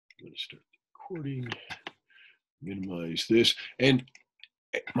going to start recording, minimize this. And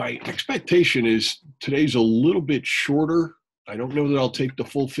my expectation is today's a little bit shorter. I don't know that I'll take the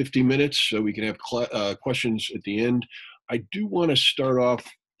full 50 minutes, so we can have questions at the end. I do want to start off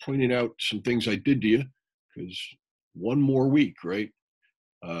pointing out some things I did to you, because one more week, right?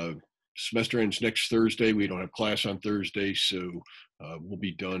 Semester ends next Thursday. We don't have class on Thursday, so we'll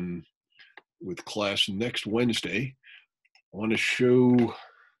be done with class next Wednesday. I want to show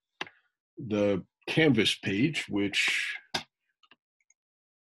the Canvas page, which,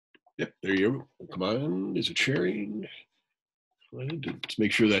 yep, there you go. Come on, is it sharing? Let's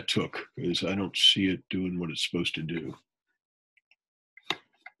make sure that took, because I don't see it doing what it's supposed to do.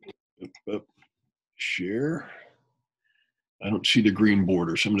 Share. I don't see the green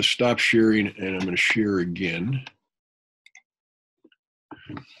border, so I'm going to stop sharing and I'm going to share again.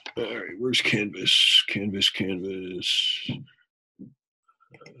 All right, where's Canvas? Canvas.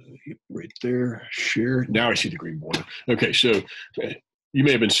 Right there, share. Now I see the green border. Okay, so you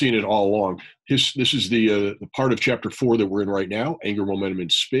may have been seeing it all along. This is the part of chapter 4 that we're in right now, angular momentum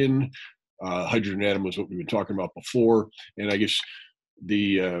and spin. Hydrogen atom was what we've been talking about before. And I guess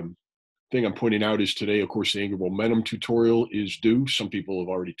the thing I'm pointing out is today, of course, the angular momentum tutorial is due. Some people have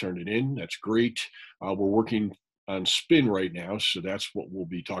already turned it in. That's great. We're working on spin right now, so that's what we'll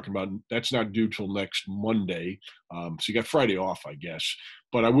be talking about. That's not due till next Monday, so you got Friday off, I guess.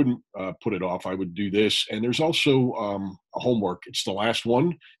 But I wouldn't put it off. I would do this. And there's also a homework. It's the last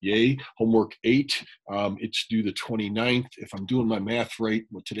one. Yay. Homework 8. It's due the 29th. If I'm doing my math right,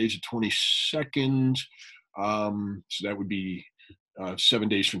 well, today's the 22nd. So that would be 7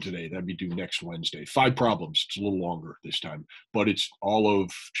 days from today. That'd be due next Wednesday. 5 problems. It's a little longer this time, but it's all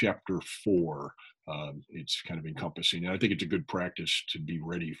of chapter 4. It's kind of encompassing. And I think it's a good practice to be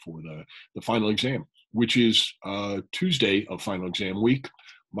ready for the final exam, which is Tuesday of final exam week.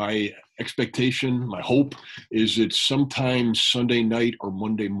 My expectation, my hope is that sometime Sunday night or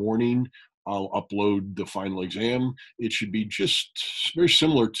Monday morning, I'll upload the final exam. It should be just very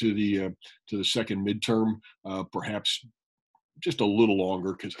similar to the second midterm, perhaps just a little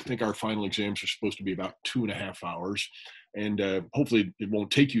longer, because I think our final exams are supposed to be about 2.5 hours. And hopefully it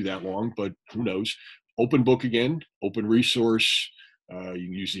won't take you that long, but who knows? Open book again, open resource. You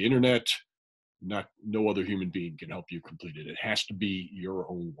can use the internet. No other human being can help you complete it. It has to be your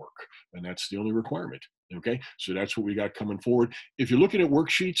own work, and that's the only requirement. Okay, so that's what we got coming forward. If you're looking at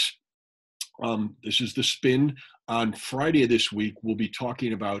worksheets, this is the spin. On Friday of this week, we'll be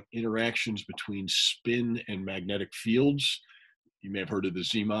talking about interactions between spin and magnetic fields. You may have heard of the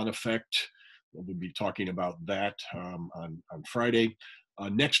Zeeman effect. We'll be talking about that on Friday.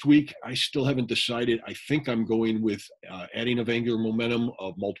 Next week, I still haven't decided. I think I'm going with adding of angular momentum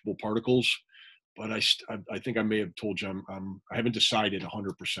of multiple particles, but I think I may have told you I haven't decided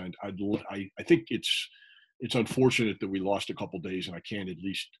 100%. I think it's unfortunate that we lost a couple days, and I can't at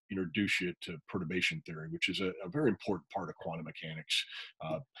least introduce you to perturbation theory, which is a very important part of quantum mechanics.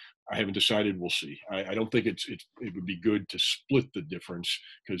 I haven't decided. We'll see. I don't think it would be good to split the difference,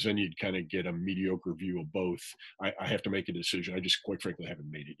 because then you'd kind of get a mediocre view of both. I have to make a decision. I just, quite frankly, haven't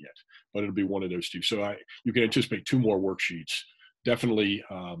made it yet, but it'll be one of those two. So you can anticipate 2 more worksheets. Definitely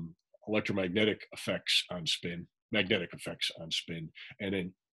electromagnetic effects on spin, magnetic effects on spin, and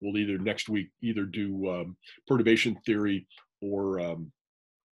then we'll next week do perturbation theory or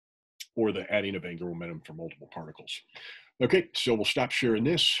the adding of angular momentum for multiple particles. Okay, so we'll stop sharing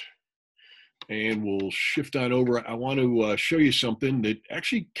this and we'll shift on over. I want to show you something that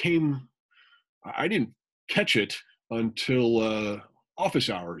actually I didn't catch it until office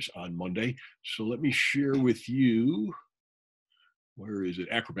hours on Monday. So let me share with you, where is it?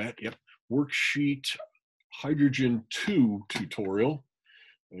 Acrobat, yep. Worksheet Hydrogen 2 tutorial.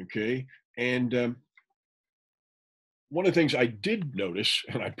 Okay, and one of the things I did notice,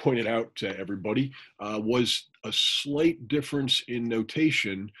 and I pointed out to everybody, was a slight difference in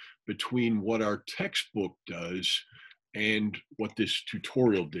notation between what our textbook does and what this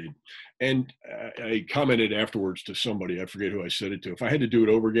tutorial did. And I commented afterwards to somebody, I forget who I said it to, if I had to do it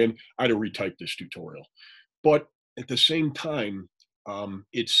over again, I'd have retyped this tutorial. But at the same time,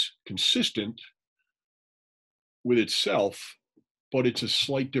 it's consistent with itself, but it's a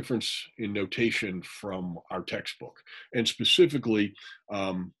slight difference in notation from our textbook. And specifically,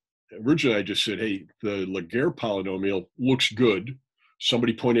 originally I just said, hey, the Laguerre polynomial looks good.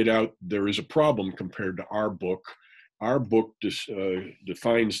 Somebody pointed out there is a problem compared to our book. Our book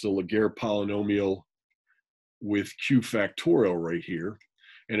defines the Laguerre polynomial with Q factorial right here.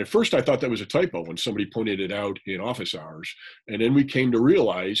 And at first I thought that was a typo when somebody pointed it out in office hours. And then we came to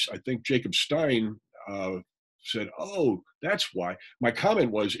realize, I think Jacob Stein said, oh, that's why. My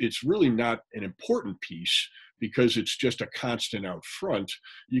comment was, it's really not an important piece because it's just a constant out front.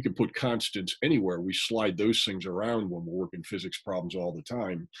 You can put constants anywhere. We slide those things around when we're working physics problems all the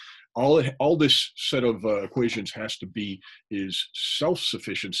time. All this set of equations has to be is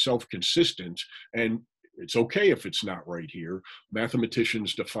self-sufficient, self-consistent, and it's okay if it's not right here.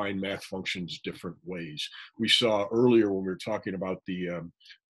 Mathematicians define math functions different ways. We saw earlier when we were talking about the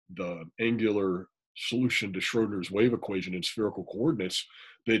angular solution to Schrodinger's wave equation in spherical coordinates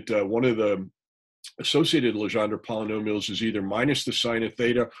that one of the associated Legendre polynomials is either minus the sine of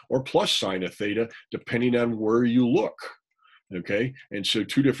theta or plus sine of theta, depending on where you look. Okay, and so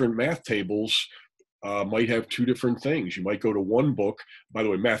two different math tables might have two different things. You might go to one book. By the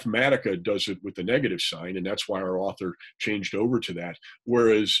way, Mathematica does it with the negative sign, and that's why our author changed over to that.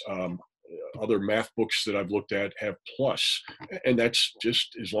 Whereas other math books that I've looked at have plus, and that's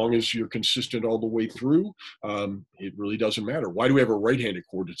just as long as you're consistent all the way through, it really doesn't matter. Why do we have a right-handed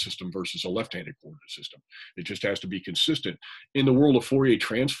coordinate system versus a left-handed coordinate system? It just has to be consistent. In the world of Fourier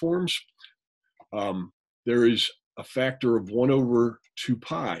transforms, there is a factor of 1 over 2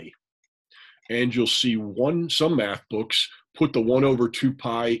 pi. And you'll see some math books put the 1 over 2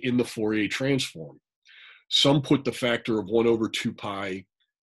 pi in the Fourier transform. Some put the factor of 1 over 2 pi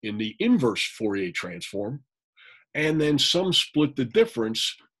in the inverse Fourier transform. And then some split the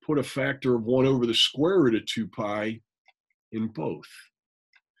difference, put a factor of 1 over the square root of 2 pi in both.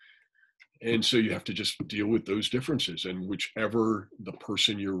 And so you have to just deal with those differences, and whichever the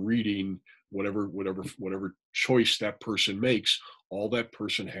person you're reading, whatever choice that person makes, all that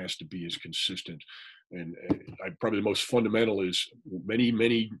person has to be is consistent. And probably the most fundamental is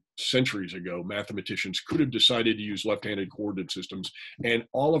many centuries ago, mathematicians could have decided to use left-handed coordinate systems, and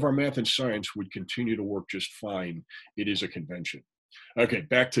all of our math and science would continue to work just fine. It is a convention. Okay,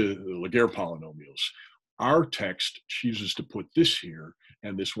 back to the Laguerre polynomials. Our text chooses to put this here,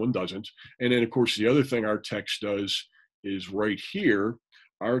 and this one doesn't. And then, of course, the other thing our text does is right here,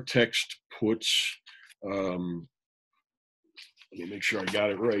 our text puts, let me make sure I got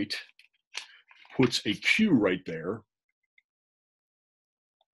it right, puts a Q right there.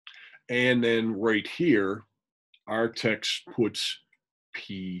 And then right here, our text puts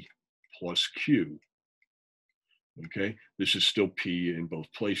P plus Q. Okay, this is still P in both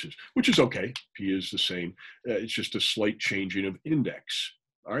places, which is okay. P is the same. It's just a slight changing of index.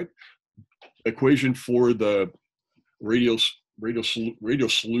 All right. Equation for the radial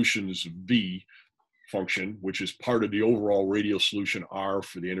solutions V function, which is part of the overall radial solution R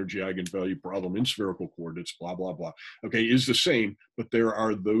for the energy eigenvalue problem in spherical coordinates, blah, blah, blah. Okay, is the same, but there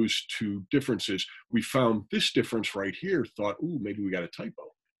are those two differences. We found this difference right here, thought, ooh, maybe we got a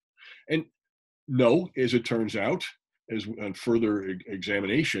typo. And no, as it turns out, as on further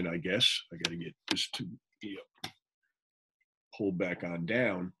examination, I guess, I got to get this to be pulled back on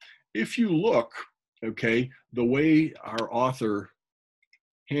down. If you look, okay, the way our author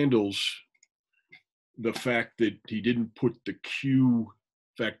handles the fact that he didn't put the Q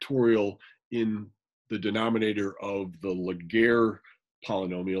factorial in the denominator of the Laguerre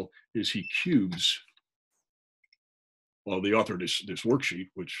polynomial is he cubes. Well, the author of this worksheet,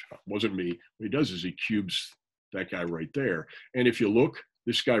 which wasn't me, what he does is he cubes that guy right there. And if you look,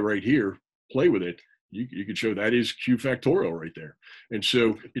 this guy right here, play with it, you can show that is Q factorial right there. And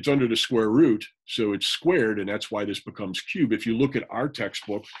so it's under the square root, so it's squared, and that's why this becomes cube. If you look at our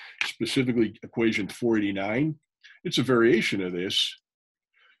textbook, specifically equation 489, it's a variation of this.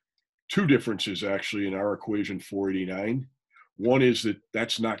 Two differences actually in our equation 489. One is that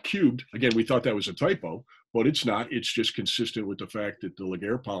that's not cubed. Again, we thought that was a typo, but it's not. It's just consistent with the fact that the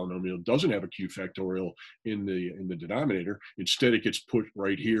Laguerre polynomial doesn't have a Q factorial in the denominator. Instead, it gets put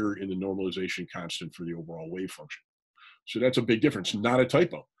right here in the normalization constant for the overall wave function. So that's a big difference, not a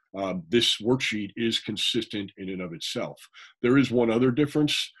typo. This worksheet is consistent in and of itself. There is one other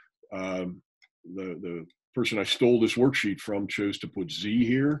difference. The person I stole this worksheet from chose to put Z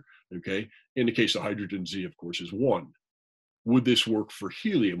here, okay? In the case of hydrogen, Z, of course, is 1. Would this work for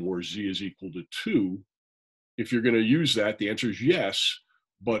helium where Z is equal to 2? If you're going to use that, the answer is yes,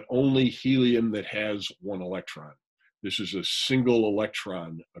 but only helium that has 1 electron. This is a single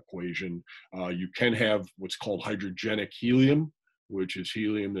electron equation. You can have what's called hydrogenic helium, which is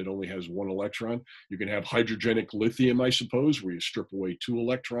helium that only has 1 electron. You can have hydrogenic lithium, I suppose, where you strip away 2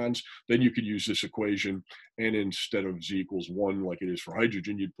 electrons. Then you could use this equation, and instead of Z equals 1 like it is for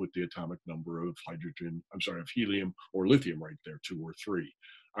hydrogen, you'd put the atomic number of of helium or lithium right there, 2 or 3.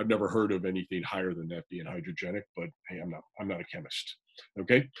 I've never heard of anything higher than that being hydrogenic, but hey, I'm not a chemist.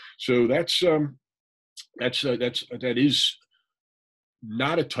 Okay, so that is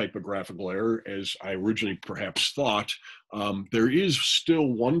not a typographical error, as I originally perhaps thought. There is still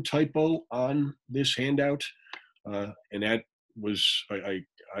one typo on this handout, and that was, I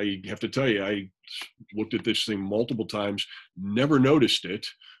have to tell you, I looked at this thing multiple times, never noticed it,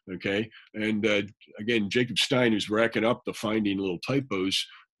 okay? And again, Jacob Stein, who's racking up the finding little typos,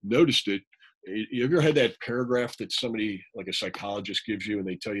 noticed it. You ever had that paragraph that somebody, like a psychologist, gives you and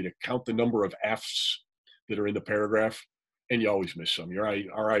they tell you to count the number of F's that are in the paragraph? And you always miss some.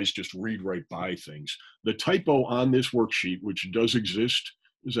 Our eyes just read right by things. The typo on this worksheet, which does exist,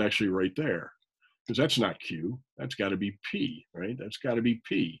 is actually right there. Because that's not Q, that's got to be P, right? That's got to be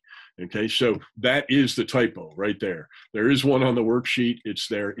P. Okay, so that is the typo right there. There is one on the worksheet. It's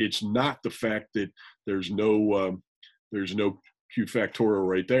there. It's not the fact that there's no Q factorial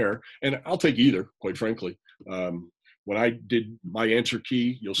right there. And I'll take either, quite frankly. When I did my answer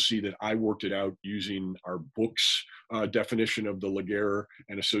key, you'll see that I worked it out using our book's definition of the Laguerre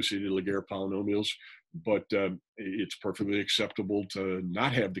and associated Laguerre polynomials. But it's perfectly acceptable to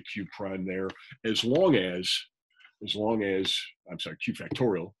not have the Q prime there, as long as I'm sorry, Q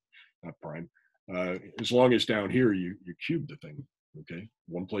factorial, not prime. As long as down here you cube the thing, okay,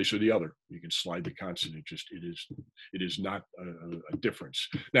 one place or the other. You can slide the constant. It is not a difference.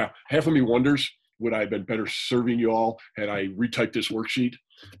 Now, half of me wonders, would I have been better serving you all had I retyped this worksheet?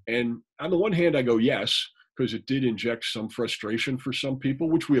 And on the one hand, I go yes, because it did inject some frustration for some people,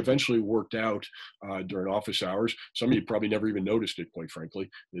 which we eventually worked out during office hours. Some of you probably never even noticed it, quite frankly,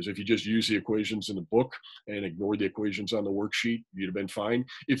 is if you just use the equations in the book and ignore the equations on the worksheet, you'd have been fine.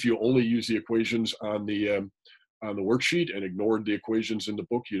 If you only use the equations on the worksheet and ignored the equations in the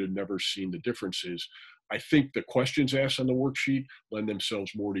book, you'd have never seen the differences. I think the questions asked on the worksheet lend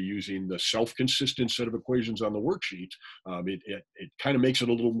themselves more to using the self-consistent set of equations on the worksheet. It kind of makes it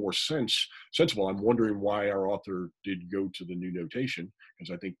a little more sensible. I'm wondering why our author did go to the new notation,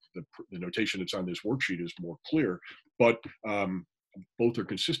 because I think the notation that's on this worksheet is more clear. But both are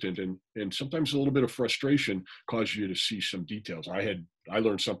consistent, and sometimes a little bit of frustration causes you to see some details. I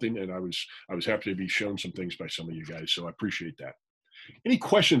learned something, and I was happy to be shown some things by some of you guys, so I appreciate that. Any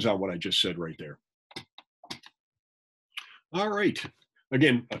questions on what I just said right there? All right.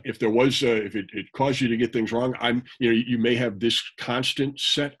 Again, if there was, if it caused you to get things wrong, you may have this constant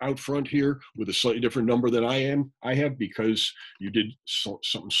set out front here with a slightly different number than I have, because you did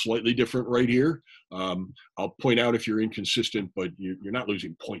something slightly different right here. I'll point out if you're inconsistent, but you're not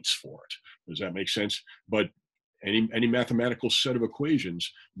losing points for it. Does that make sense? But any mathematical set of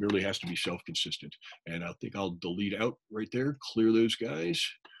equations merely has to be self-consistent. And I think I'll delete out right there, clear those guys,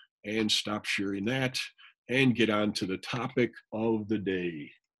 and stop sharing that, and get on to the topic of the day,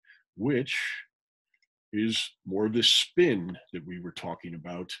 which is more of the spin that we were talking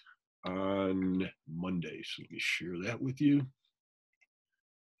about on Monday. So let me share that with you.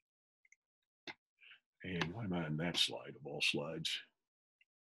 And why am I on that slide of all slides?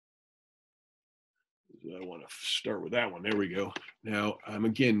 I want to start with that one. There we go. Now, I'm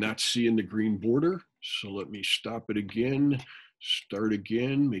again not seeing the green border. So let me stop it again. Start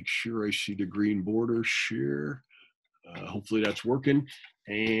again, make sure I see the green border, share. Hopefully that's working.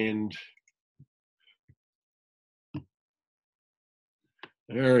 And all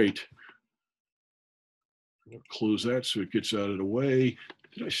right, I'm gonna close that so it gets out of the way.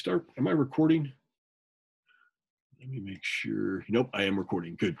 Did I start, am I recording? Let me make sure. Nope, I am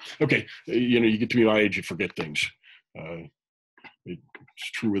recording, good. Okay, you get to be my age, you forget things.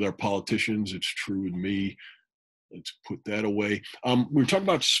 It's true with our politicians, it's true with me. Let's put that away. We're talking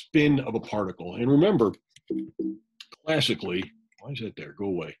about spin of a particle. And remember, classically, why is that there? Go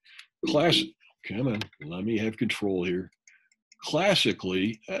away. Come on, let me have control here.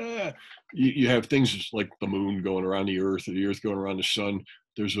 Classically, you have things like the moon going around the earth, or the earth going around the sun.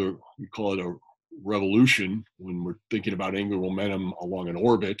 We call it a revolution when we're thinking about angular momentum along an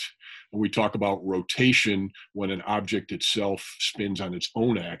orbit. And we talk about rotation when an object itself spins on its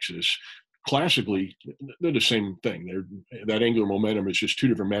own axis. Classically, they're the same thing. That angular momentum is just two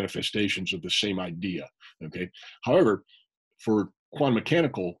different manifestations of the same idea, okay? However, for quantum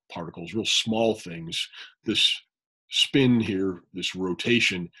mechanical particles, real small things, this spin here, this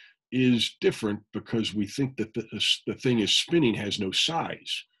rotation, is different because we think that the thing is spinning has no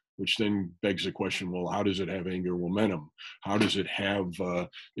size, which then begs the question, well, how does it have angular momentum? How does it have,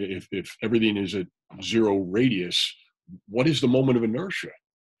 if everything is at zero radius, what is the moment of inertia?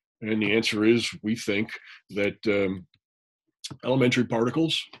 And the answer is, we think that elementary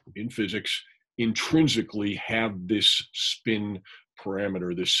particles in physics intrinsically have this spin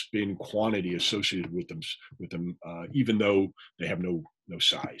parameter, this spin quantity associated with them, even though they have no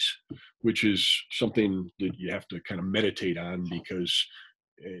size, which is something that you have to kind of meditate on because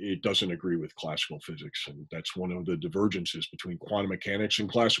it doesn't agree with classical physics. And that's one of the divergences between quantum mechanics and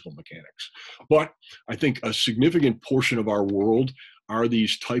classical mechanics. But I think a significant portion of our world are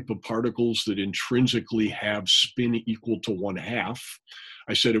these type of particles that intrinsically have spin equal to 1/2.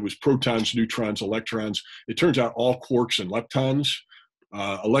 I said it was protons, neutrons, electrons. It turns out all quarks and leptons.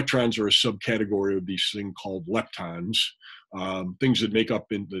 Electrons are a subcategory of these things called leptons, things that make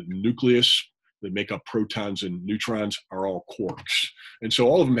up in the nucleus, that make up protons and neutrons, are all quarks. And so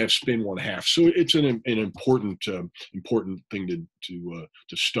all of them have spin 1/2. So it's an important thing to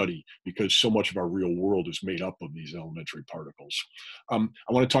study, because so much of our real world is made up of these elementary particles. I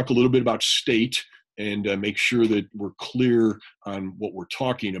want to talk a little bit about state and make sure that we're clear on what we're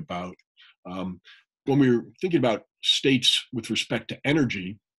talking about. When we were thinking about states with respect to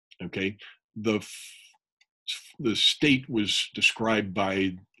energy, okay, the state was described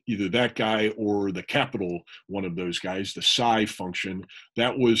by either that guy or the capital one of those guys, the psi function.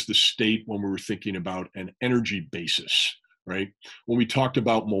 That was the state when we were thinking about an energy basis, right? When we talked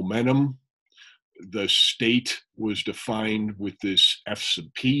about momentum, the state was defined with this F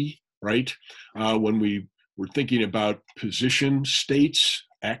sub p, right? When we were thinking about position states,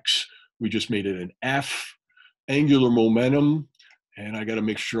 X, we just made it an F. Angular momentum, and I got to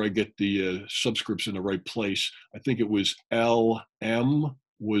make sure I get the subscripts in the right place. I think it was LM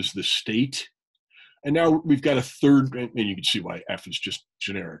was the state. And now we've got a third, and you can see why F is just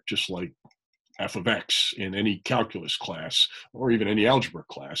generic, just like f of x in any calculus class or even any algebra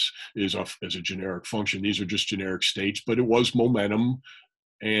class is as a generic function. These are just generic states, but it was momentum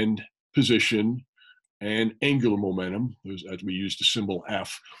and position and angular momentum, as we use the symbol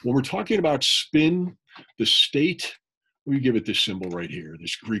F. When we're talking about spin, the state, we give it this symbol right here,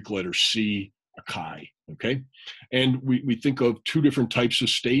 this Greek letter C, a chi, okay? And we think of two different types of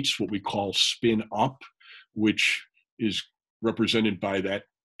states, what we call spin up, which is represented by that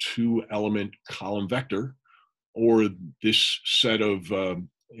 2-element column vector, or this set of,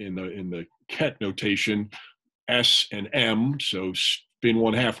 in the Ket notation, S and M, so spin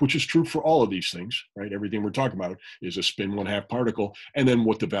 1/2, which is true for all of these things, right? Everything we're talking about is a spin 1/2 particle. And then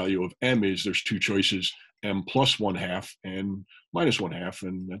what the value of M is, there's two choices, M plus 1/2 and minus 1/2.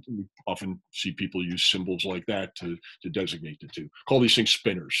 And we often see people use symbols like that to designate the two. Call these things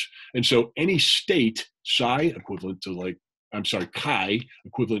spinners. And so any state, psi, equivalent to chi,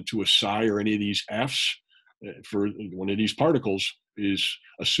 equivalent to a psi or any of these Fs for one of these particles, is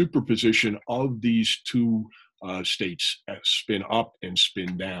a superposition of these two states, spin up and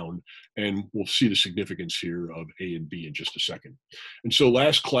spin down. And we'll see the significance here of A and B in just a second. And so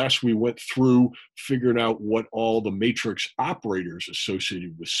last class, we went through figuring out what all the matrix operators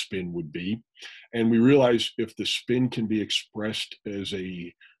associated with spin would be. And we realized if the spin can be expressed as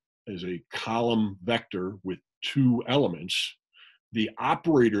a column vector with two elements, the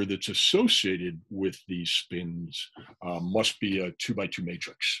operator that's associated with these spins must be a 2x2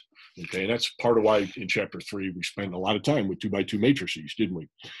 matrix. Okay, and that's part of why in chapter 3 we spent a lot of time with 2x2 matrices, didn't we?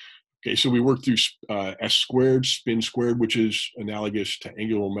 Okay, so we worked through S squared, spin squared, which is analogous to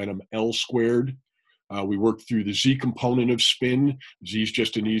angular momentum L squared. We worked through the Z component of spin. Z is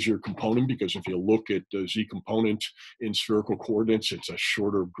just an easier component because if you look at the Z component in spherical coordinates, it's a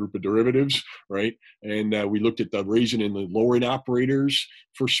shorter group of derivatives, right? And we looked at the raising and the lowering operators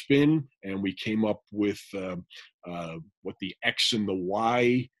for spin, and we came up with what the X and the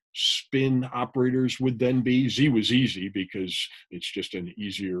Y spin operators would then be. Z was easy because it's just an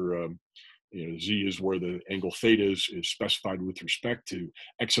easier, Z is where the angle theta is specified with respect to.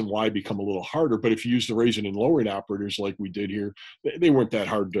 X and Y become a little harder, but if you use the raising and lowering operators like we did here, they weren't that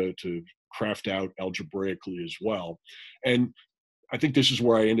hard to craft out algebraically as well. And I think this is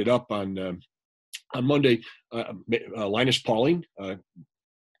where I ended up on Monday. Linus Pauling,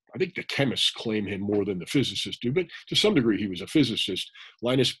 I think the chemists claim him more than the physicists do, but to some degree he was a physicist.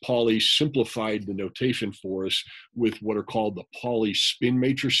 Linus Pauling simplified the notation for us with what are called the Pauli spin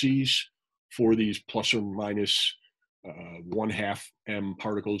matrices for these plus or minus 1/2 m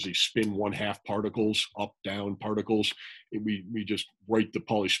particles, these spin 1/2 particles, up, down particles. We just write the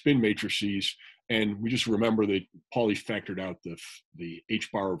Pauli spin matrices, and we just remember that Pauli factored out the h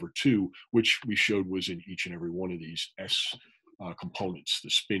bar over 2, which we showed was in each and every one of these S components, the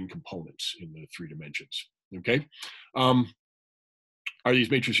spin components in the 3 dimensions, okay? Are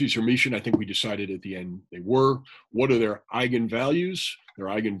these matrices Hermitian? I think we decided at the end they were. What are their eigenvalues? Their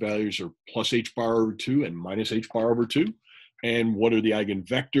eigenvalues are plus h bar over 2 and minus h bar over 2. And what are the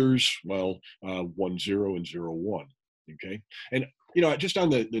eigenvectors? Well, 1, 0, and 0, 1, okay? And just on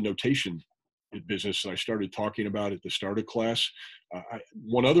the notation business that I started talking about at the start of class,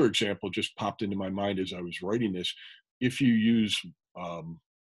 one other example just popped into my mind as I was writing this. If you use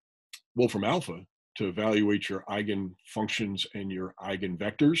Wolfram Alpha to evaluate your eigenfunctions and your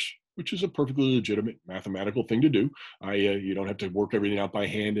eigenvectors, which is a perfectly legitimate mathematical thing to do. You don't have to work everything out by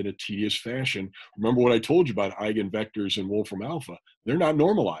hand in a tedious fashion. Remember what I told you about eigenvectors in Wolfram Alpha. They're not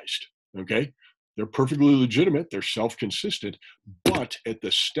normalized, okay? They're perfectly legitimate. They're self-consistent. But at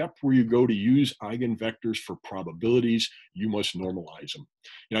the step where you go to use eigenvectors for probabilities, you must normalize them.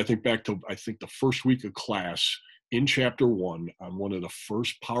 I think back to, the first week of class, in chapter 1, on one of the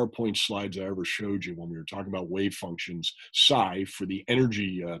first PowerPoint slides I ever showed you when we were talking about wave functions, psi, for the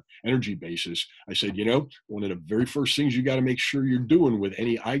energy basis, I said, one of the very first things you got to make sure you're doing with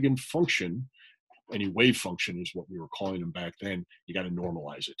any eigenfunction, any wave function is what we were calling them back then, you got to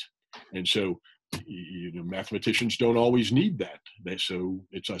normalize it. And so, mathematicians don't always need that. So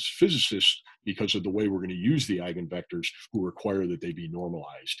it's us physicists, because of the way we're going to use the eigenvectors, who require that they be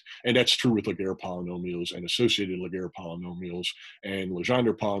normalized. And that's true with Laguerre polynomials and associated Laguerre polynomials and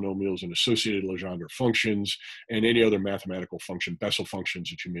Legendre polynomials and associated Legendre functions and any other mathematical function, Bessel functions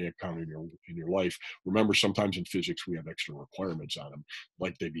that you may encounter in your life. Remember, sometimes in physics we have extra requirements on them,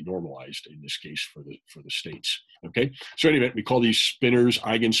 like they be normalized in this case for the states. Okay, so anyway, we call these spinners.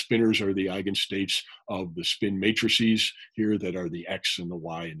 Eigenspinners are the eigenstates of the spin matrices here that are the X and the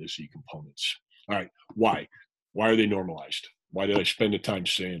Y and the Z components. All right, why? Why are they normalized? Why did I spend the time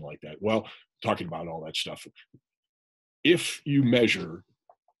saying like that? Well, talking about all that stuff. If you measure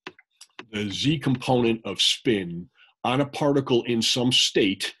the Z component of spin on a particle in some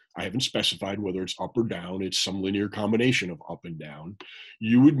state, I haven't specified whether it's up or down, it's some linear combination of up and down,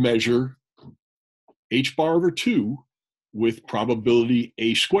 you would measure h bar over 2 with probability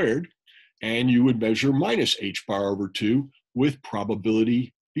a squared, and you would measure minus h bar over 2 with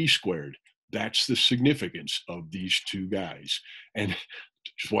probability b squared. That's the significance of these two guys. And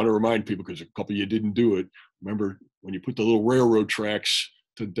just want to remind people, because a couple of you didn't do it, remember when you put the little railroad tracks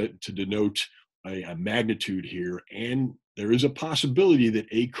to denote a magnitude here, and there is a possibility that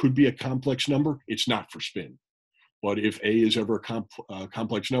a could be a complex number, it's not for spin. But if a is ever a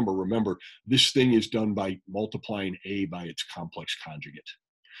complex number, remember, this thing is done by multiplying a by its complex conjugate.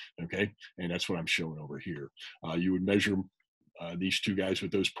 Okay, and that's what I'm showing over here. You would measure these two guys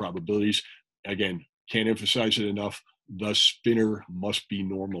with those probabilities. Again, can't emphasize it enough. The spinner must be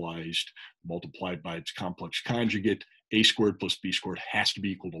normalized, multiplied by its complex conjugate. A squared plus b squared has to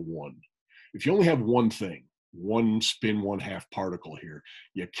be equal to 1. If you only have one thing, one spin, one half particle here,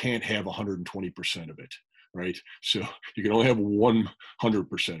 you can't have 120% of it. Right? So you can only have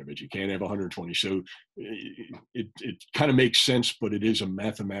 100% of it. You can't have 120. So it kind of makes sense, but it is a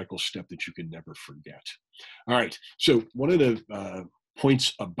mathematical step that you can never forget. All right. So one of the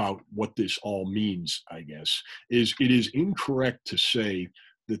points about what this all means, I guess, is it is incorrect to say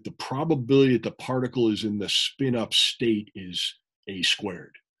that the probability that the particle is in the spin up state is a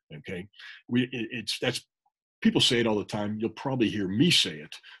squared. Okay. That's people say it all the time. You'll probably hear me say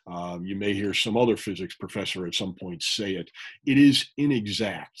it. You may hear some other physics professor at some point say it. It is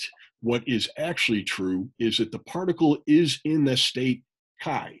inexact. What is actually true is that the particle is in the state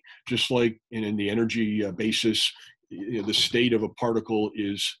chi, just like in the energy basis, the state of a particle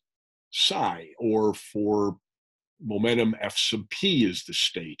is psi, or for momentum F sub p is the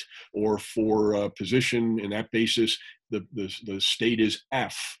state, or for position in that basis, the state is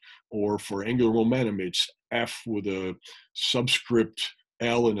F, or for angular momentum, it's F with a subscript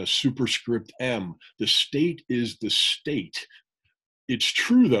L and a superscript M. The state is the state. It's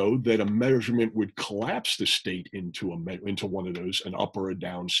true, though, that a measurement would collapse the state into one of those, an up or a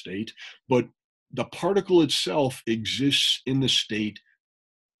down state, but the particle itself exists in the state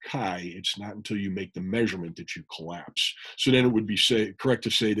chi. It's not until you make the measurement that you collapse. So then it would be correct to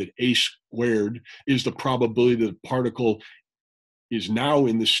say that a squared is the probability that the particle is now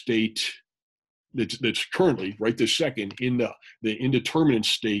in the state that's currently, right this second, in the indeterminate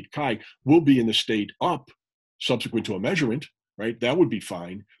state chi, will be in the state up subsequent to a measurement, right? That would be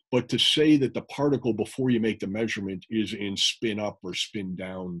fine. But to say that the particle before you make the measurement is in spin up or spin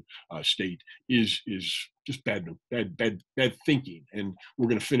down state is just bad thinking. And we're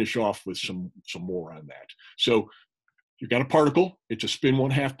going to finish off with some more on that. So you've got a particle. It's a spin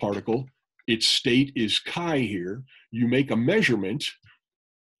 1/2 particle. Its state is chi here. You make a measurement.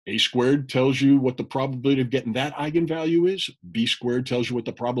 A squared tells you what the probability of getting that eigenvalue is. B squared tells you what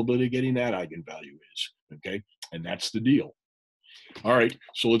the probability of getting that eigenvalue is. Okay, and that's the deal. All right,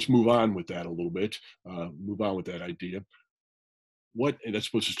 so let's move on with that a little bit. Move on with that idea. And that's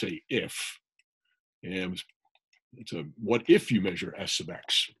supposed to say if. And it's a what if you measure S sub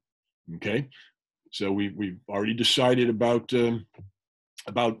x. Okay, so we've already decided about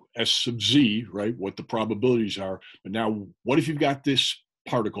S sub z, right? What the probabilities are. But now, what if you've got this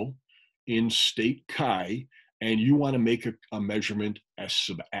particle in state chi, and you want to make a measurement S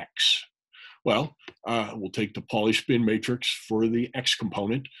sub x? Well, we'll take the Pauli spin matrix for the x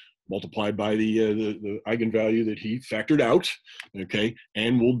component, multiplied by the eigenvalue that he factored out, okay?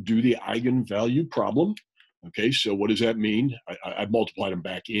 And we'll do the eigenvalue problem. Okay, so what does that mean? I've multiplied them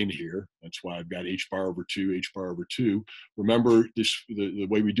back in here. That's why I've got h bar over 2, h bar over 2. Remember, the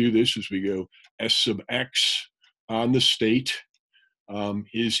way we do this is we go S sub x on the state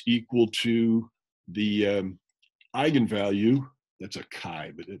is equal to the eigenvalue. That's a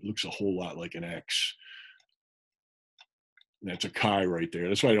chi, but it looks a whole lot like an x. That's a chi right there.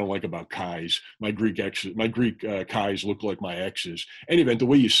 That's what I don't like about chi's. My Greek chi's look like my x's. In any event, the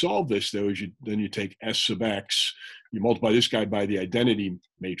way you solve this, though, is you take S sub x, you multiply this guy by the identity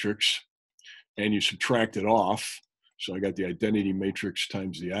matrix, and you subtract it off. So I got the identity matrix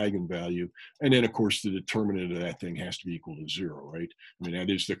times the eigenvalue. And then, of course, the determinant of that thing has to be equal to 0, right? I mean,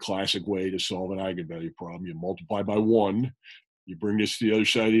 that is the classic way to solve an eigenvalue problem. You multiply by 1, you bring this to the other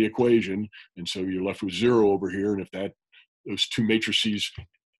side of the equation, and so you're left with 0 over here. And if those two matrices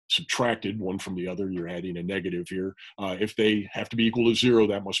subtracted one from the other, you're adding a negative here. If they have to be equal to 0,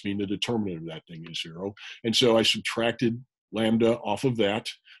 that must mean the determinant of that thing is 0. And so I subtracted lambda off of that.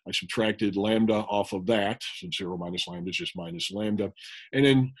 I subtracted lambda off of that. So 0 minus lambda is just minus lambda. And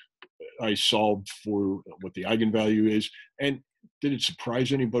then I solved for what the eigenvalue is. And did it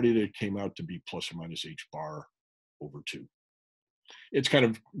surprise anybody that it came out to be plus or minus h bar over 2? It's kind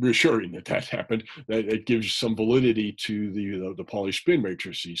of reassuring that happened. That it gives some validity to the Pauli spin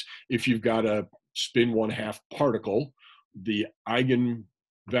matrices. If you've got a spin 1/2 particle, the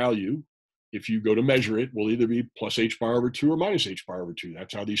eigenvalue, if you go to measure it, will either be plus h bar over 2 or minus h bar over 2.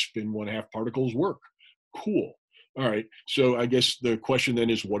 That's how these spin 1/2 particles work. Cool. All right. So I guess the question then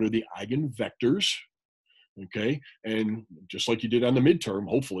is, what are the eigenvectors? Okay. And just like you did on the midterm,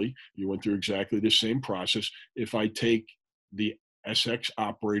 hopefully you went through exactly the same process. If I take the Sx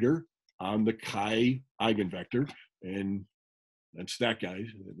operator on the chi eigenvector, and that's that guy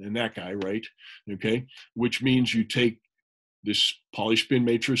and that guy, right? Okay, which means you take this Pauli spin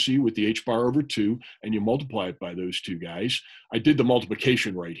matrix with the h bar over 2 and you multiply it by those two guys. I did the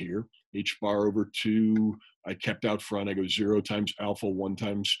multiplication right here. H bar over 2, I kept out front. I go 0 times alpha, 1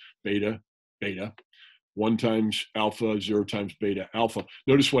 times beta, beta, 1 times alpha, 0 times beta, alpha.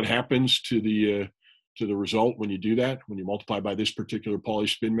 Notice what happens to the result when you do that. When you multiply by this particular Pauli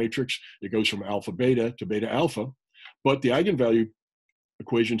spin matrix, it goes from alpha beta to beta alpha. But the eigenvalue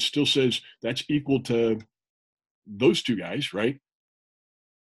equation still says that's equal to those two guys, right?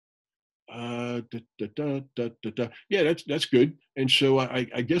 Yeah, that's good. And so I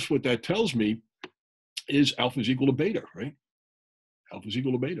guess what that tells me is alpha is equal to beta, right? Alpha is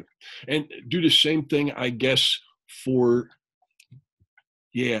equal to beta. And do the same thing, I guess, for,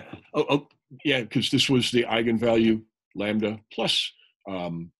 yeah. Yeah, because this was the eigenvalue lambda plus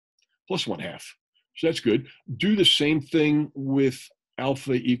 1/2. So that's good. Do the same thing with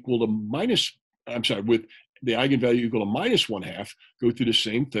alpha equal to minus, I'm sorry, with the eigenvalue equal to minus 1/2. Go through the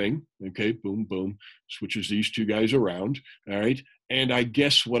same thing. Okay, boom, boom. Switches these two guys around. All right. And I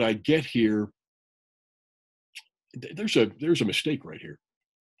guess what I get here, there's a mistake right here.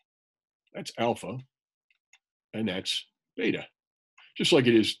 That's alpha, and that's beta, just like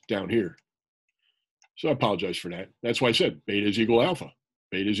it is down here. So I apologize for that. That's why I said beta is equal alpha.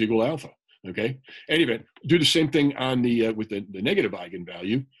 Beta is equal alpha. Okay. Anyway, do the same thing on the with the negative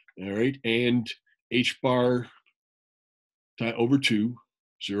eigenvalue. All right, and h bar over 2,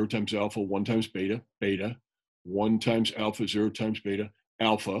 0 times alpha, 1 times beta, beta, 1 times alpha, 0 times beta,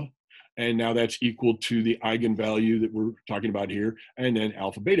 alpha. And now that's equal to the eigenvalue that we're talking about here, and then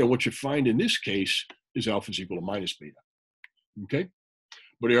alpha beta. What you find in this case is alpha is equal to minus beta. Okay.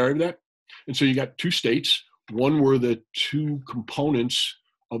 But are you all right with that? And so you got two states, one where the two components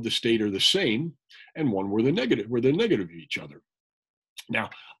of the state are the same, and one where they're negative of each other. Now,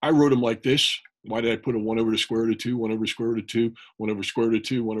 I wrote them like this. Why did I put a 1 over the square root of 2, 1 over square root of 2, 1 over square root of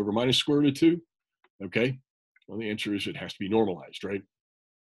 2, 1 over minus square root of 2? Okay. Well, the answer is it has to be normalized, right?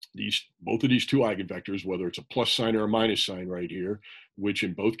 Both of these two eigenvectors, whether it's a plus sign or a minus sign right here, which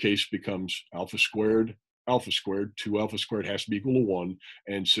in both cases becomes alpha squared, 2 alpha squared has to be equal to 1.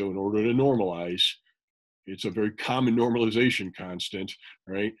 And so in order to normalize, it's a very common normalization constant,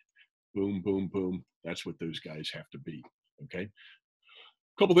 right? Boom, boom, boom. That's what those guys have to be, okay?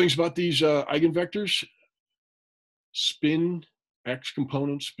 A couple things about these eigenvectors. Spin X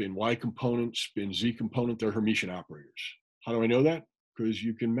component, spin Y component, spin Z component, they're Hermitian operators. How do I know that? Because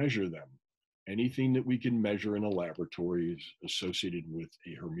you can measure them. Anything that we can measure in a laboratory is associated with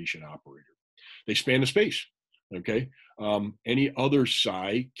a Hermitian operator. They span the space, okay? Any other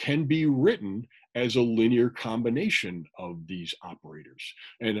psi can be written as a linear combination of these operators.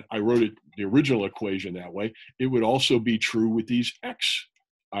 And I wrote it, the original equation that way. It would also be true with these X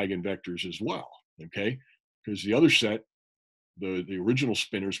eigenvectors as well, okay? Because the other set, the original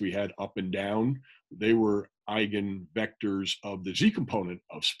spinners we had up and down, they were eigenvectors of the Z component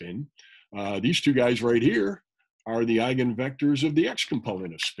of spin. These two guys right here are the eigenvectors of the X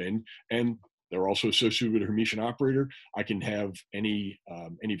component of spin, and they're also associated with a Hermitian operator. I can have any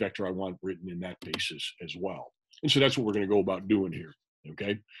vector I want written in that basis as well. And so that's what we're going to go about doing here,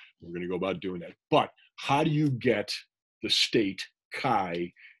 okay? We're going to go about doing that. But how do you get the state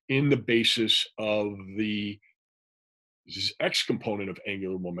chi in the basis of the X component of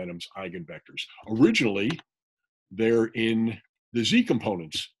angular momentum's eigenvectors? Originally, they're in the Z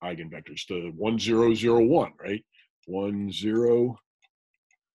component's eigenvectors, the 1, 0, 0, 1, right? 1, 0,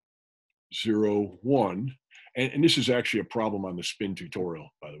 0, 1. And this is actually a problem on the spin tutorial,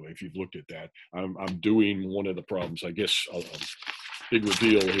 by the way, if you've looked at that. I'm doing one of the problems, I guess, a big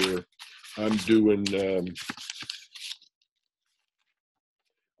reveal here. I'm doing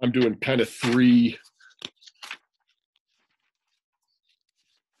kind of 3.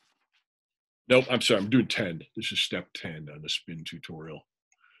 Nope, I'm sorry, I'm doing 10. This is step 10 on the spin tutorial.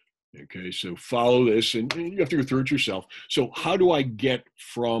 Okay, so follow this, and you have to go through it yourself. So how do I get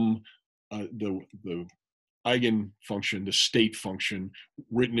from the eigenfunction, the state function,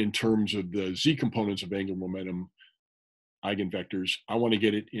 written in terms of the Z components of angular momentum eigenvectors? I want to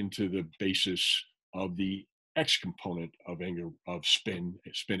get it into the basis of the X component of spin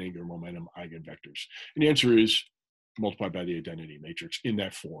angular momentum eigenvectors. And the answer is multiplied by the identity matrix in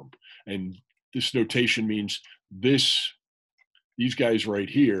that form. And this notation means these guys right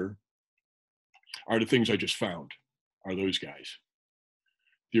here are the things I just found, are those guys.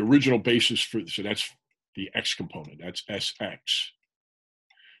 The original basis for, so that's the X component, that's Sx.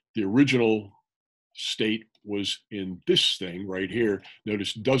 The original state was in this thing right here.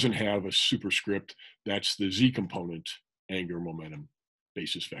 Notice doesn't have a superscript. That's the Z component angular momentum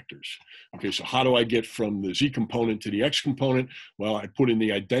basis vectors. Okay, so how do I get from the Z component to the X component? Well, I put in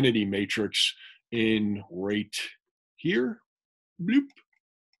the identity matrix in right here, bloop,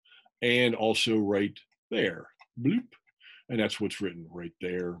 and also right there, bloop. And that's what's written right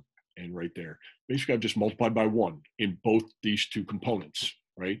there and right there. Basically, I've just multiplied by 1 in both these two components,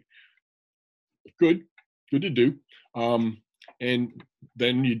 right? Good to do. And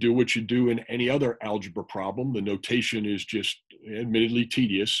then you do what you do in any other algebra problem. The notation is just admittedly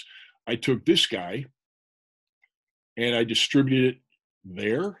tedious. I took this guy and I distributed it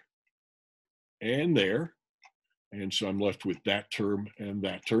there and there. And so I'm left with that term and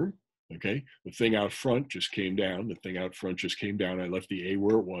that term. Okay, the thing out front just came down. The thing out front just came down. I left the A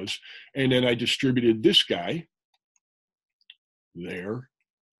where it was. And then I distributed this guy there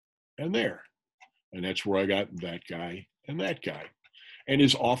and there. And that's where I got that guy and that guy. And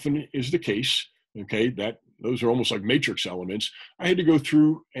as often is the case, okay, those are almost like matrix elements. I had to go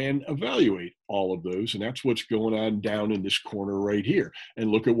through and evaluate all of those. And that's what's going on down in this corner right here. And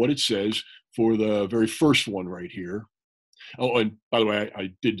look at what it says for the very first one right here. Oh, and by the way,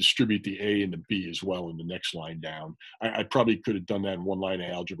 I did distribute the A and the B as well in the next line down. I probably could have done that in one line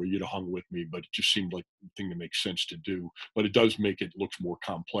of algebra. You'd have hung with me, but it just seemed like the thing that makes sense to do. But it does make it look more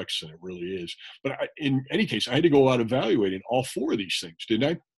complex than it really is. But in any case, I had to go out evaluating all 4 of these things,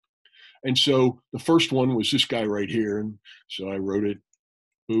 didn't I? And so the first one was this guy right here. And so I wrote it,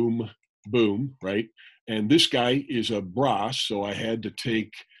 boom, boom, right? And this guy is a brass, so I had to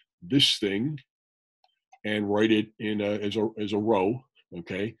take this thing and write it in as a row,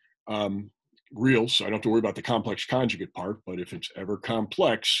 okay? Real, so I don't have to worry about the complex conjugate part, but if it's ever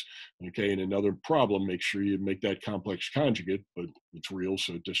complex, okay, in another problem, make sure you make that complex conjugate, but it's real,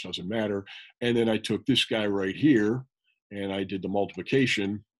 so it just doesn't matter. And then I took this guy right here, and I did the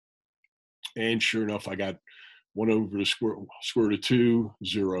multiplication, and sure enough, I got 1 over the square root of 2,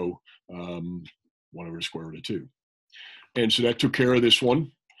 0, 1 over the square root of 2. And so that took care of this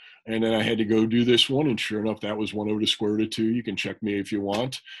one. And then I had to go do this one, and sure enough, that was 1 over the square root of 2. You can check me if you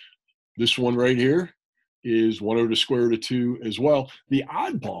want. This one right here is 1 over the square root of 2 as well. The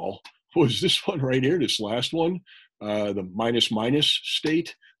oddball was this one right here, this last one, the minus minus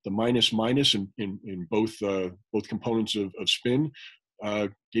state. The minus minus in both components of spin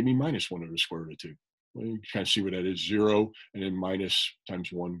gave me minus 1 over the square root of 2. Well, you kind of see what that is, 0, and then minus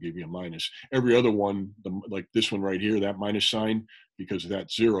times 1 gave you a minus. Every other one, like this one right here, that minus sign, because of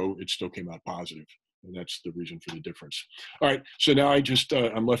that 0, it still came out positive. And that's the reason for the difference. All right, so now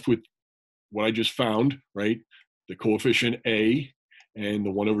I'm left with what I just found, right? The coefficient A and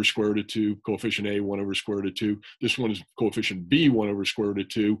the 1 over square root of 2, coefficient A, 1 over square root of 2. This one is coefficient B, 1 over square root of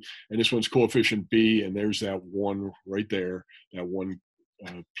 2. And this one's coefficient B, and there's that 1 right there, that one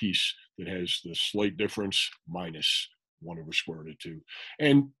piece that has the slight difference minus 1 over square root of 2.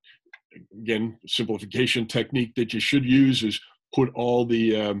 And again, simplification technique that you should use is put all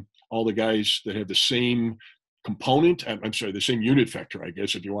the guys that have the same component, I'm sorry, the same unit vector, I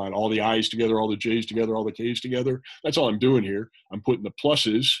guess, if you want, all the i's together, all the j's together, all the k's together. That's all I'm doing here. I'm putting the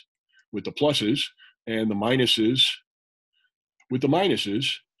pluses with the pluses and the minuses with the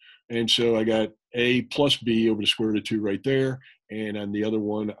minuses. And so I got A plus B over the square root of 2 right there. And on the other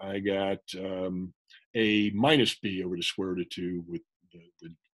one, I got A minus B over the square root of 2 with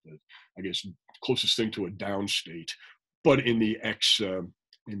the I guess, closest thing to a down state, but in the x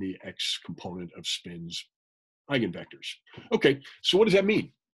component of spin's eigenvectors. Okay, so what does that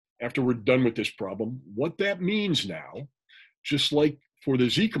mean? After we're done with this problem, what that means now, just like for the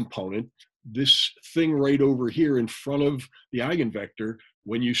z component, this thing right over here in front of the eigenvector,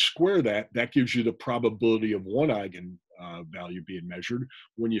 when you square that, that gives you the probability of one eigenvalue being measured.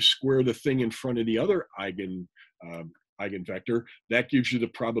 When you square the thing in front of the other eigenvector, that gives you the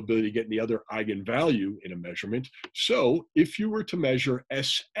probability of getting the other eigenvalue in a measurement. So if you were to measure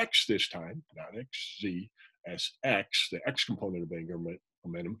Sx this time, not xz, Sx, the x component of angular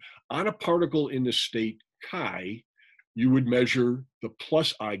momentum, on a particle in the state chi, you would measure the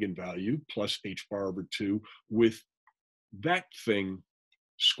plus eigenvalue, plus h bar over 2, with that thing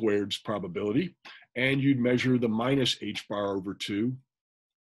squared's probability, and you'd measure the minus h bar over 2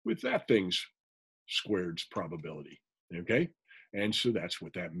 with that thing's squared's probability, okay? And so that's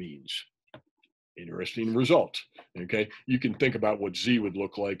what that means. Interesting result, okay? You can think about what z would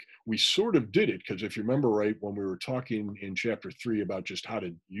look like. We sort of did it, because if you remember right, when we were talking in chapter 3 about just how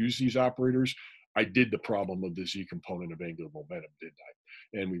to use these operators, I did the problem of the z component of angular momentum, didn't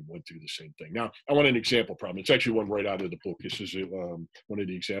I? And we went through the same thing. Now, I want an example problem. It's actually one right out of the book. This is one of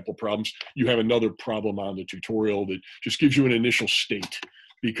the example problems. You have another problem on the tutorial that just gives you an initial state,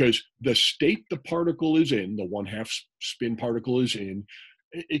 because the state the particle is in, the 1/2 spin particle is in,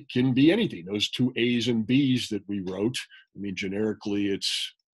 it can be anything. Those two A's and B's that we wrote, I mean, generically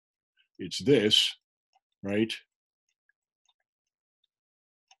it's this, right?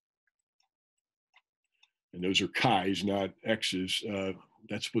 And those are chi's, not x's.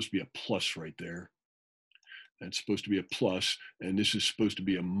 That's supposed to be a plus right there. That's supposed to be a plus, and this is supposed to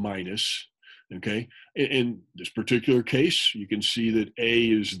be a minus. Okay, in this particular case, you can see that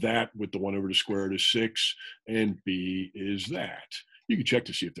A is that with the 1 over the square root of 6, and B is that. You can check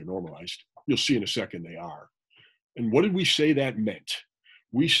to see if they're normalized. You'll see in a second they are. And what did we say that meant?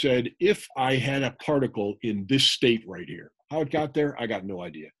 We said if I had a particle in this state right here, how it got there, I got no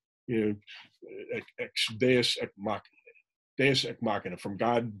idea. You know, Deus ek machina, from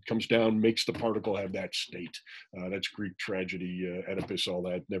God comes down, makes the particle have that state. That's Greek tragedy, Oedipus, all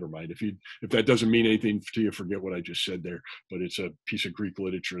that. Never mind. If that doesn't mean anything to you, forget what I just said there. But it's a piece of Greek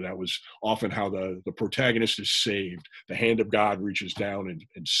literature. That was often how the protagonist is saved. The hand of God reaches down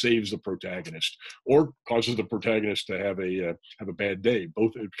and saves the protagonist, or causes the protagonist to have a bad day.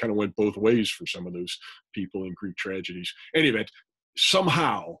 It kind of went both ways for some of those people in Greek tragedies. In any event,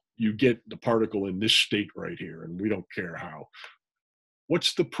 somehow you get the particle in this state right here, and we don't care how.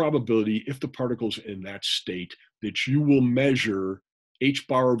 What's the probability, if the particle's in that state, that you will measure h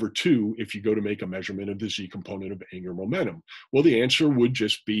bar over 2 if you go to make a measurement of the z component of angular momentum? Well, the answer would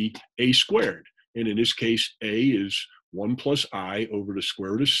just be a squared. And in this case, a is 1 plus I over the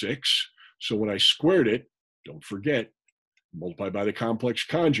square root of 6. So when I squared it, don't forget, multiply by the complex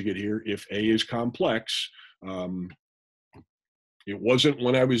conjugate here. If a is complex, it wasn't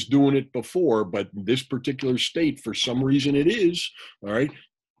when I was doing it before, but this particular state, for some reason it is, all right,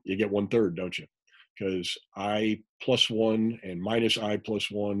 you get 1/3, don't you? Because I plus 1 and minus I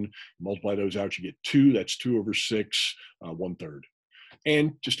plus 1, multiply those out, you get 2. That's 2 over 6, 1/3.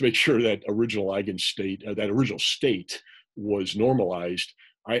 And just to make sure that original eigenstate, that original state was normalized,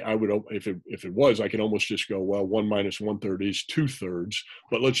 I would, if it was, I can almost just go, well, 1 minus 1/3 is 2/3,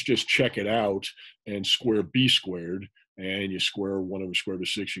 but let's just check it out and square b squared. And you square 1 over square root of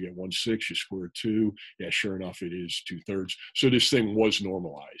 6, you get 1/6. You square 2, yeah, sure enough, it is 2/3. So this thing was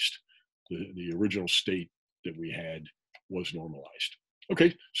normalized. The original state that we had was normalized.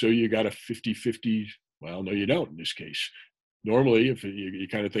 Okay, so you got a 50-50. Well, no, you don't in this case. Normally, if you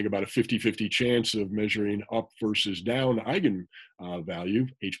kind of think about a 50-50 chance of measuring up versus down eigen value,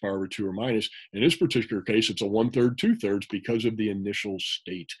 h bar over 2 or minus, in this particular case, it's a 1/3, 2/3 because of the initial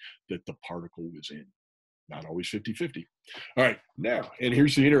state that the particle was in. Not always 50-50. All right, now, and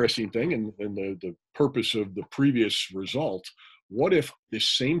here's the interesting thing, and the purpose of the previous result. What if this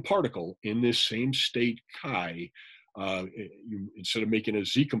same particle in this same state chi, instead of making a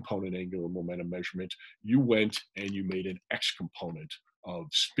z component angular momentum measurement, you went and you made an x component of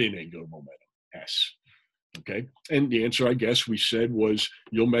spin angular momentum, s. Okay, and the answer, I guess, we said was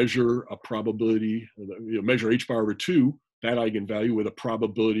you'll measure a probability, you'll measure h bar over 2, that eigenvalue, with a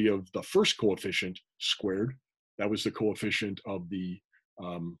probability of the first coefficient squared. That was the coefficient of the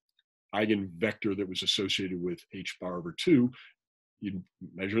eigenvector that was associated with h bar over 2. You'd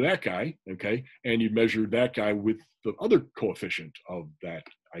measure that guy, okay, and you'd measure that guy with the other coefficient of that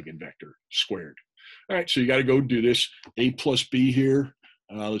eigenvector squared. All right, so you got to go do this. A plus b here.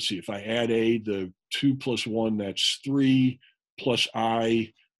 Let's see, if I add a, the 2 plus 1, that's 3, plus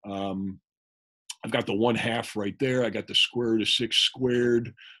I, I've got the 1/2 right there. I got the square root of 6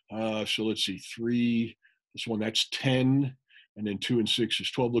 squared. So let's see, 3, this one, that's 10, and then 2 and 6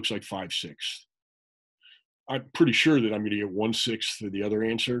 is 12, looks like 5/6. I'm pretty sure that I'm going to get 1/6 for the other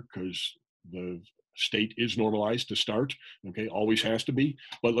answer because the state is normalized to start. Okay, always has to be.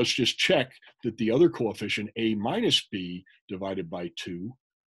 But let's just check that the other coefficient, a minus b divided by 2,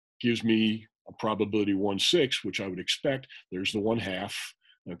 gives me a probability 1/6, which I would expect. There's the 1/2.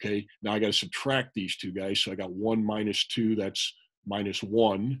 Okay, now I got to subtract these two guys. So I got 1 minus 2, that's minus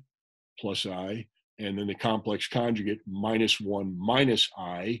 1 plus I. And then the complex conjugate, minus 1 minus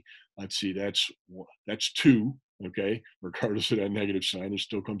I. Let's see, that's 2. Okay, regardless of that negative sign, it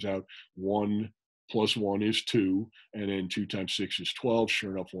still comes out 1 plus 1 is 2, and then 2 times 6 is 12.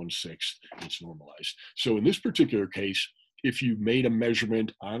 Sure enough, 1/6, it's normalized. So in this particular case, if you made a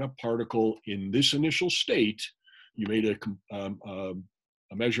measurement on a particle in this initial state, you made a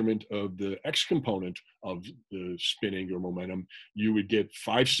measurement of the x component of the spin angular momentum, you would get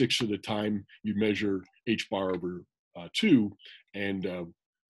 5/6 of the time you measure h bar over 2, and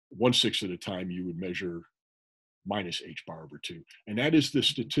 1/6 of the time you would measure minus h bar over 2. And that is the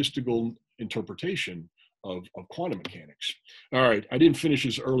statistical interpretation of quantum mechanics. All right, I didn't finish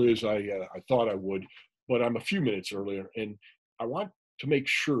as early as I thought I would, but I'm a few minutes earlier, and I want to make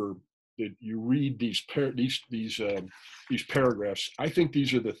sure that you read these paragraphs. I think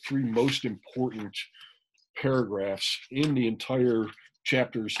these are the 3 most important paragraphs in the entire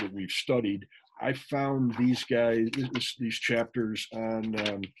chapters that we've studied. I found these chapters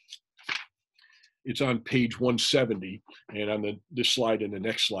on it's on page 170, and on this slide and the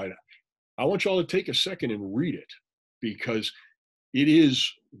next slide. I want y'all to take a second and read it, because it is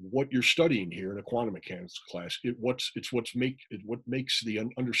what you're studying here in a quantum mechanics class. What makes the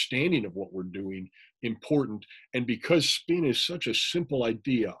understanding of what we're doing important. And because spin is such a simple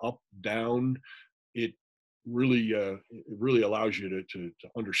idea, up, down, it really allows you to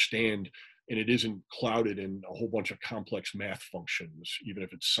understand, and it isn't clouded in a whole bunch of complex math functions, even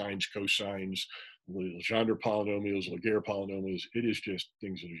if it's sines, cosines, Legendre polynomials, Laguerre polynomials. It is just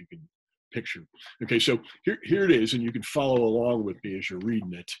things that you can picture. Okay, so here it is, and you can follow along with me as you're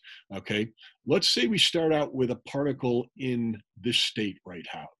reading it. Okay, let's say we start out with a particle in this state right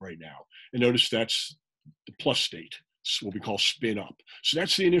now, and notice that's the plus state. It's what we call spin up. So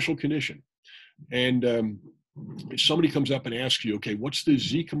that's the initial condition. And if somebody comes up and asks you, okay, what's the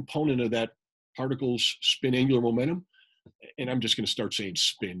z component of that particle's spin angular momentum? And I'm just going to start saying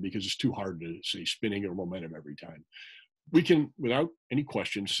spin because it's too hard to say spin angular momentum every time. We can, without any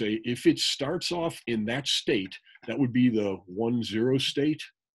question, say if it starts off in that state, that would be the 1-0 state.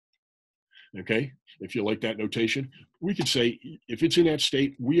 Okay, if you like that notation, we could say if it's in that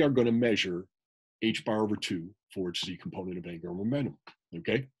state, we are going to measure h bar over 2 for its z component of angular momentum.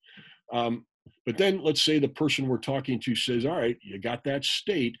 Okay, but then let's say the person we're talking to says, all right, you got that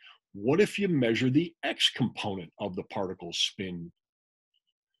state. What if you measure the x component of the particle's spin?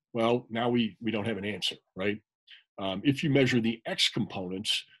 Well, now we don't have an answer, right? If you measure the x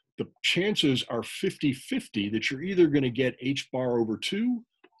components, the chances are 50-50 that you're either going to get h bar over 2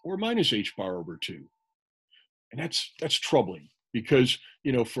 or minus h bar over 2. And that's troubling because,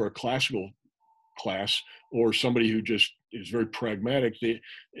 you know, for a classical class or somebody who just is very pragmatic,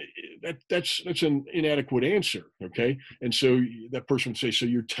 that's an inadequate answer, okay? And so that person would say, so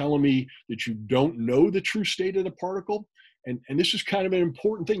you're telling me that you don't know the true state of the particle? And this is kind of an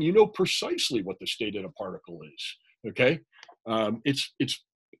important thing. You know precisely what the state of the particle is, okay? It's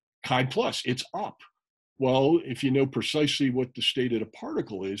chi plus, it's up. Well, if you know precisely what the state of the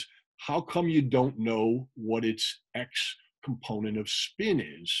particle is, how come you don't know what its x component of spin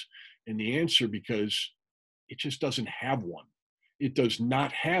is. And the answer, because it just doesn't have one. It does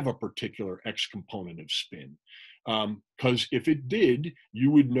not have a particular X component of spin. Because if it did, you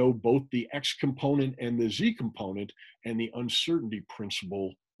would know both the X component and the Z component, and the uncertainty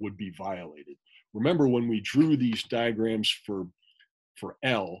principle would be violated. Remember, when we drew these diagrams for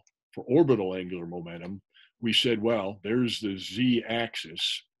L, for orbital angular momentum, we said, well, there's the Z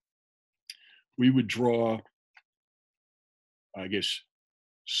axis. We would draw, I guess,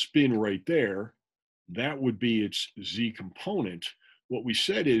 spin right there. That would be its Z component. What we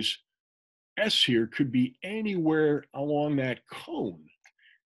said is S here could be anywhere along that cone.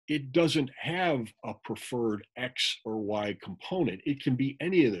 It doesn't have a preferred X or Y component. It can be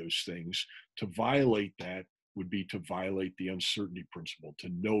any of those things. To violate that would be to violate the uncertainty principle, to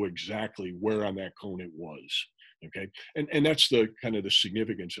know exactly where on that cone it was. Okay, and that's the kind of the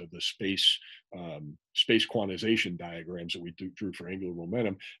significance of the space quantization diagrams that we drew for angular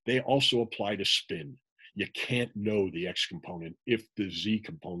momentum. They also apply to spin. You can't know the X component if the Z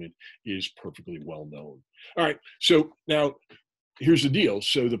component is perfectly well known. All right, so now here's the deal.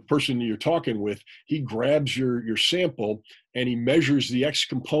 So the person you're talking with, he grabs your sample and he measures the X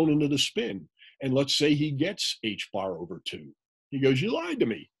component of the spin. And let's say he gets h bar over 2. He goes, you lied to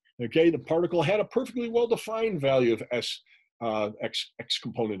me. Okay, the particle had a perfectly well-defined value of X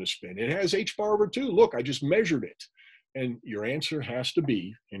component of spin. It has h bar over 2. Look, I just measured it. And your answer has to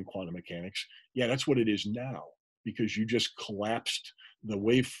be, in quantum mechanics, yeah, that's what it is now, because you just collapsed the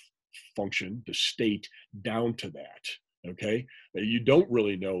wave function, the state, down to that. Okay, you don't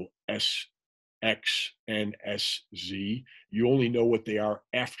really know SX and SZ. You only know what they are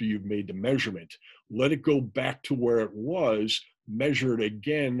after you've made the measurement. Let it go back to where it was, measure it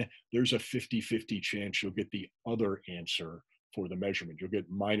again. There's a 50-50 chance you'll get the other answer for the measurement. You'll get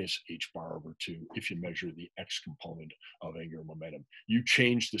minus h bar over 2 if you measure the X component of angular momentum. You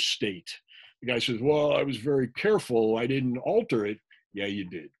change the state. The guy says, well, I was very careful. I didn't alter it. Yeah, you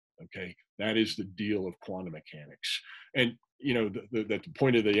did. Okay, that is the deal of quantum mechanics. And you know, the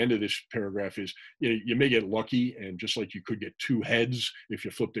point of the end of this paragraph is, you may get lucky, and just like you could get 2 heads if you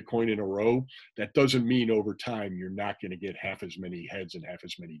flipped a coin in a row, that doesn't mean over time you're not going to get half as many heads and half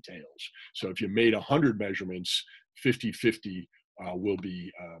as many tails. So if you made 100 measurements, 50-50 will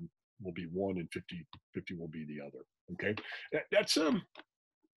be one, and 50-50 will be the other. Okay,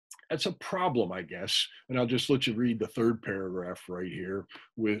 that's a problem, I guess. And I'll just let you read the third paragraph right here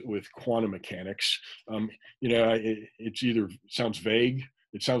with quantum mechanics. It's either sounds vague.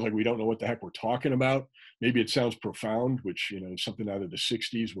 It sounds like we don't know what the heck we're talking about. Maybe it sounds profound, which, something out of the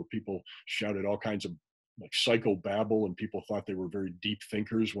 60s where people shouted all kinds of like psychobabble and people thought they were very deep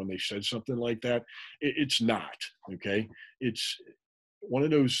thinkers when they said something like that. It's not, okay? It's one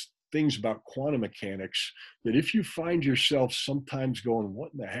of those things about quantum mechanics that if you find yourself sometimes going,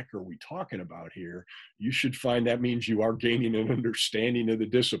 what in the heck are we talking about here? You should find that means you are gaining an understanding of the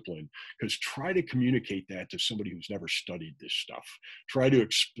discipline, because try to communicate that to somebody who's never studied this stuff. Try to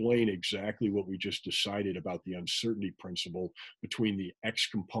explain exactly what we just decided about the uncertainty principle between the X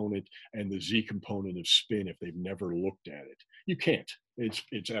component and the Z component of spin if they've never looked at it. You can't.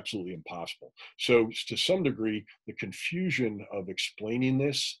 It's absolutely impossible. So to some degree, the confusion of explaining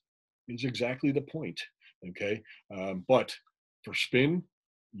this is exactly the point, okay? But for spin,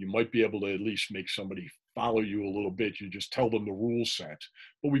 you might be able to at least make somebody follow you a little bit. You just tell them the rule set.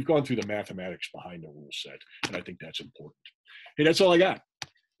 But we've gone through the mathematics behind the rule set, and I think that's important. Hey, that's all I got.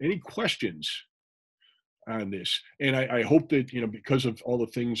 Any questions on this? And I hope that, because of all the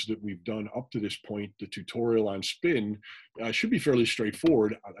things that we've done up to this point, the tutorial on spin should be fairly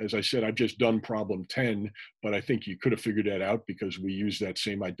straightforward. As I said, I've just done problem 10, but I think you could have figured that out because we used that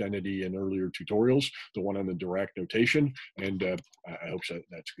same identity in earlier tutorials, the one on the Dirac notation, and I hope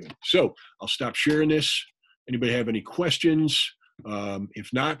that's good. So I'll stop sharing this. Anybody have any questions?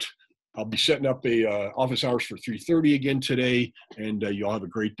 If not, I'll be setting up a office hours for 3:30 again today, and y'all have a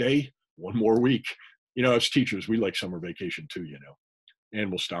great day. One more week. As teachers, we like summer vacation too, and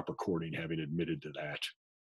we'll stop recording, having admitted to that.